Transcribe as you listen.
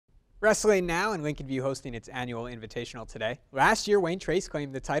Wrestling now, and Lincolnview hosting its annual invitational today. Last year, Wayne Trace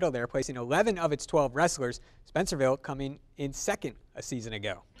claimed the title there, placing 11 of its 12 wrestlers. Spencerville coming in second a season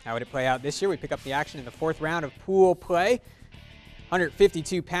ago. How would it play out this year? We pick up the action in the fourth round of pool play.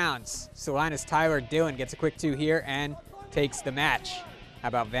 152 pounds. Salina's Tyler Dillon gets a quick 2 here and takes the match. How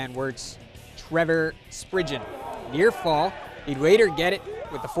about Van Wert's Trevor Spridgen? Near fall. He'd later get it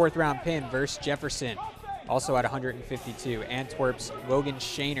with the fourth round pin versus Jefferson. Also at 152, Antwerp's Logan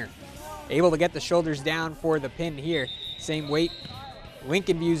Shaner. Able to get the shoulders down for the pin here. Same weight,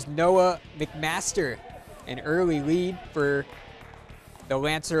 Lincolnview's Noah McMaster. An early lead for the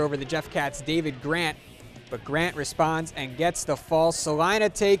Lancer over the Jeff Cats' David Grant. But Grant responds and gets the fall. Salina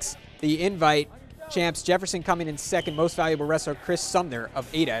takes the invite. Champs Jefferson coming in second. Most valuable wrestler Chris Sumner of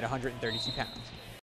Ada at 132 pounds.